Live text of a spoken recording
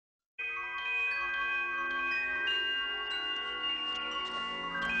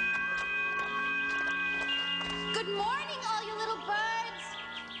morning, all you little birds.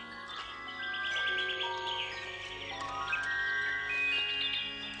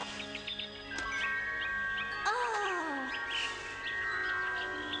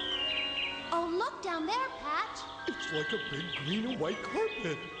 Oh, look down there, Patch. It's like a big green and white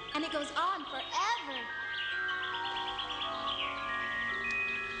carpet. And it goes on forever.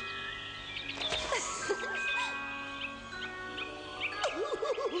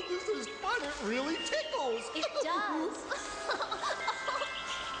 This is fun. It really tickles. It does.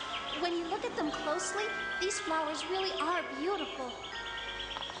 When you look at them closely, these flowers really are beautiful.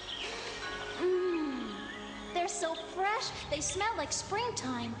 They're so fresh, they smell like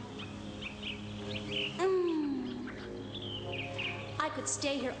springtime. I could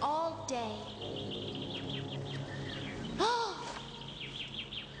stay here all day.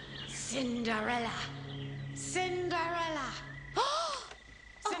 Cinderella! Cinderella!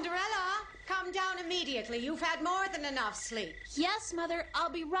 Cinderella, come down immediately. You've had more than enough sleep. Yes, Mother, I'll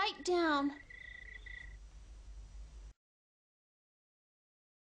be right down.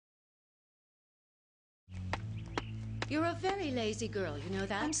 You're a very lazy girl, you know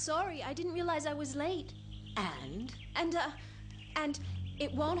that? I'm sorry, I didn't realize I was late. And? And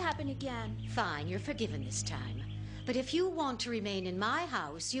it won't happen again. Fine, you're forgiven this time. But if you want to remain in my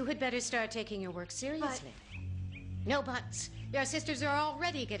house, you had better start taking your work seriously. No buts. Your sisters are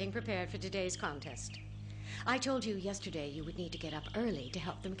already getting prepared for today's contest. I told you yesterday you would need to get up early to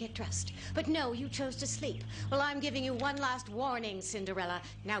help them get dressed. But no, you chose to sleep. Well, I'm giving you one last warning, Cinderella.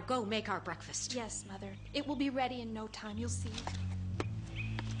 Now go make our breakfast. Yes, Mother. It will be ready in no time, you'll see.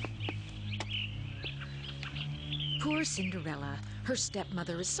 Poor Cinderella. Her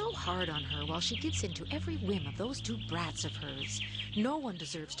stepmother is so hard on her while she gives in to every whim of those two brats of hers. No one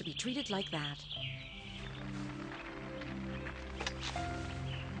deserves to be treated like that.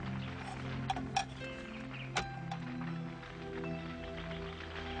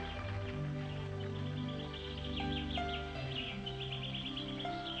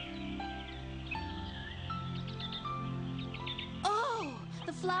 Oh,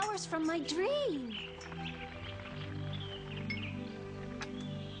 the flowers from my dream.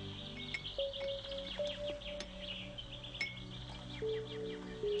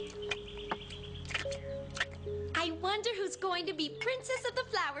 I wonder who's going to be Princess of the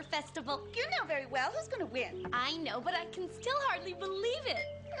Flower Festival. You know very well who's going to win. I know, but I can still hardly believe it.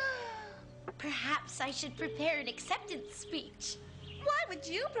 Perhaps I should prepare an acceptance speech. Why would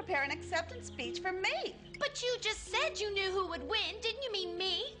you prepare an acceptance speech for me? But you just said you knew who would win. Didn't you mean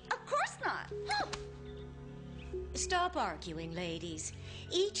me? Of course not. Stop arguing, ladies.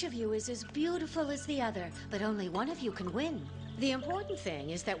 Each of you is as beautiful as the other, but only one of you can win. The important thing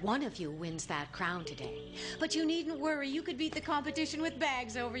is that one of you wins that crown today. But you needn't worry, you could beat the competition with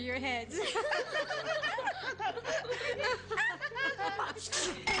bags over your heads.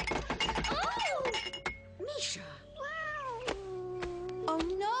 Oh! Misha! Oh,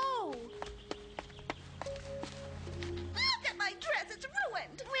 no! Look at my dress. It's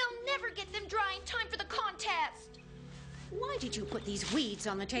ruined. We'll never get them dry in time for the contest. Why did you put these weeds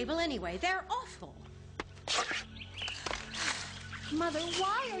on the table anyway? They're awful. Mother,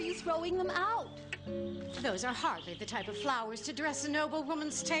 why are you throwing them out? Those are hardly the type of flowers to dress a noble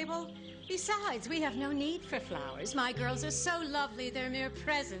woman's table. Besides, we have no need for flowers. My girls are so lovely, their mere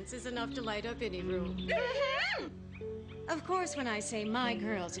presence is enough to light up any room. Of course, when I say my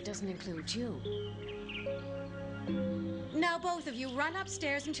girls, it doesn't include you. Now, both of you, run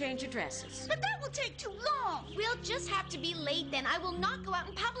upstairs and change your dresses. But that will take too long. We'll just have to be late then. I will not go out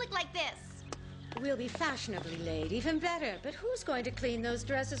in public like this. We'll be fashionably late, even better. But who's going to clean those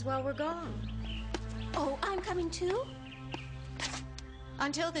dresses while we're gone? Oh, I'm coming too?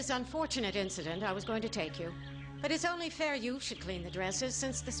 Until this unfortunate incident, I was going to take you. But it's only fair you should clean the dresses,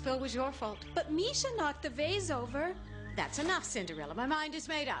 since the spill was your fault. But Misha knocked the vase over. That's enough, Cinderella. My mind is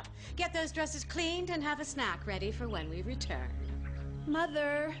made up. Get those dresses cleaned and have a snack ready for when we return.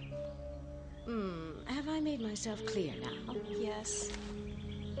 Mother. Have I made myself clear now? Yes,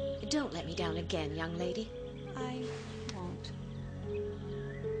 Don't let me down again, young lady. I won't.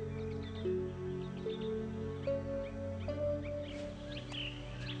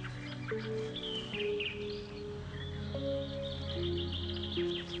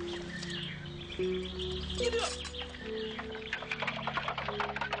 Get up!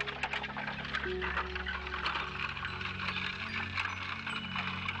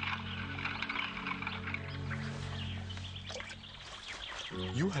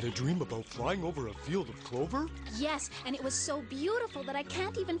 You had a dream about flying over a field of clover? Yes, and it was so beautiful that I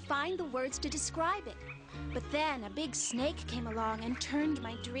can't even find the words to describe it. But then a big snake came along and turned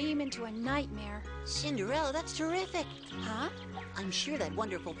my dream into a nightmare. Cinderella, that's terrific. Huh? I'm sure that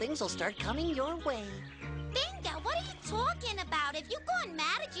wonderful things will start coming your way. Bingo, what are you talking about? If you've gone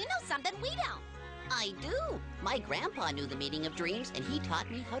mad, you know something we don't. I do. My grandpa knew the meaning of dreams, and he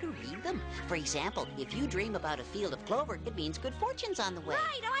taught me how to read them. For example, if you dream about a field of clover, it means good fortune's on the way.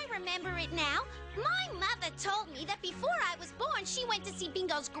 Right, I remember it now. My mother told me that before I was born, she went to see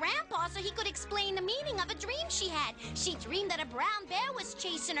Bingo's grandpa so he could explain the meaning of a dream she had. She dreamed that a brown bear was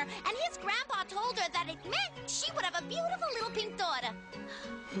chasing her, and his grandpa told her that it meant she would have a beautiful little pink daughter.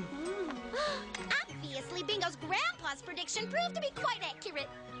 Obviously, Bingo's grandpa's prediction proved to be quite accurate.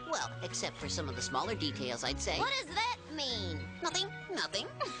 Well, except for some of the smaller details, I'd say. What does that mean? Nothing.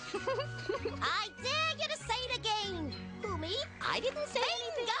 I dare you to say it again. Who, me? I didn't say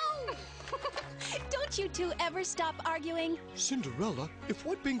Bingo! Don't you two ever stop arguing? Cinderella, if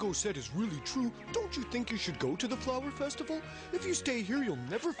what Bingo said is really true, don't you think you should go to the flower festival? If you stay here, you'll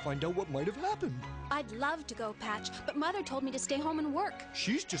never find out what might have happened. I'd love to go, Patch, but Mother told me to stay home and work.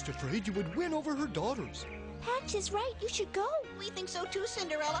 She's just afraid you would win over her daughters. Patch is right. You should go. We think so too,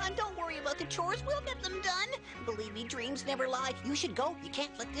 Cinderella, and don't worry about the chores. We'll get them done. Believe me, dreams never lie. You should go. You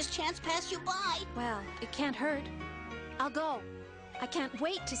can't let this chance pass you by. Well, it can't hurt. I'll go. I can't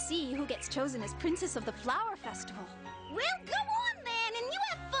wait to see who gets chosen as Princess of the Flower Festival. Well, go on then, and you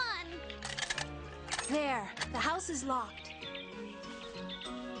have fun. There, the house is locked.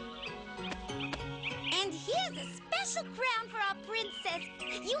 And here's a special crown for our princess.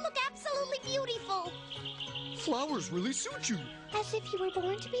 You look absolutely beautiful. Flowers really suit you. As if you were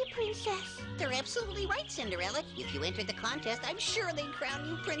born to be a princess. They're absolutely right, Cinderella. If you entered the contest, I'm sure they'd crown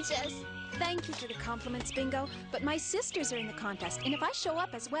you princess. Thank you for the compliments, Bingo, but my sisters are in the contest, and if I show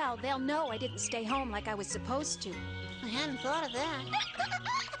up as well, they'll know I didn't stay home like I was supposed to. I hadn't thought of that.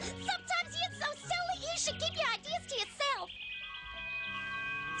 Sometimes you're so silly, you should keep your ideas to yourself.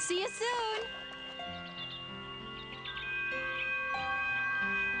 See you soon!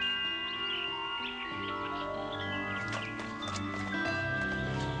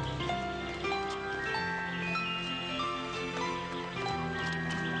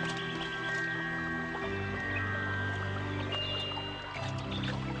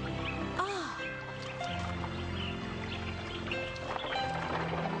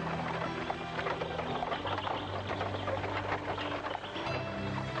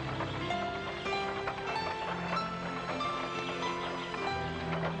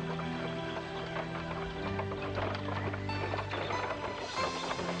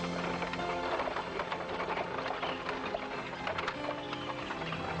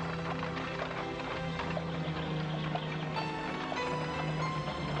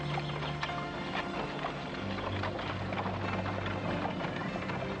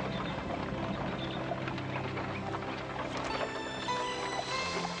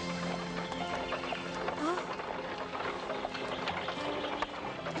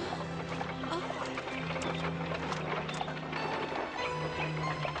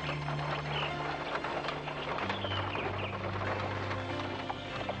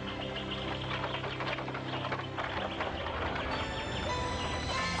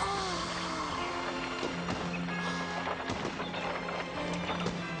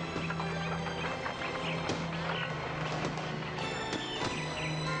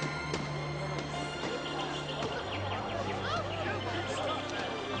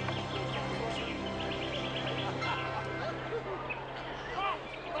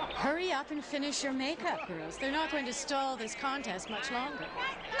 Hurry up and finish your makeup, girls. They're not going to stall this contest much longer.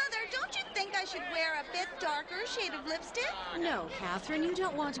 Mother, don't you think I should wear a bit darker shade of lipstick? No, Catherine, you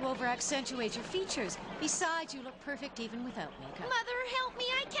don't want to over-accentuate your features. Besides, you look perfect even without makeup. Mother, help me.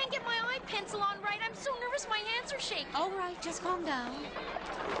 I can't get my eye pencil on right. I'm so nervous my hands are shaking. All right, just calm down.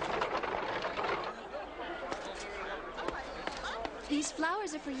 These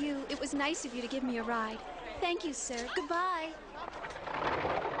flowers are for you. It was nice of you to give me a ride. Thank you, sir. Goodbye.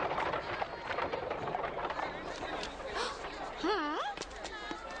 Huh?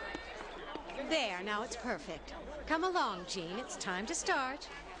 There, now it's perfect. Come along, Jean. It's time to start.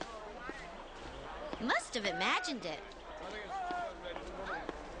 Must have imagined it.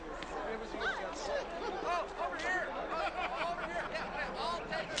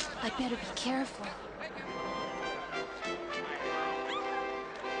 I'd better be careful.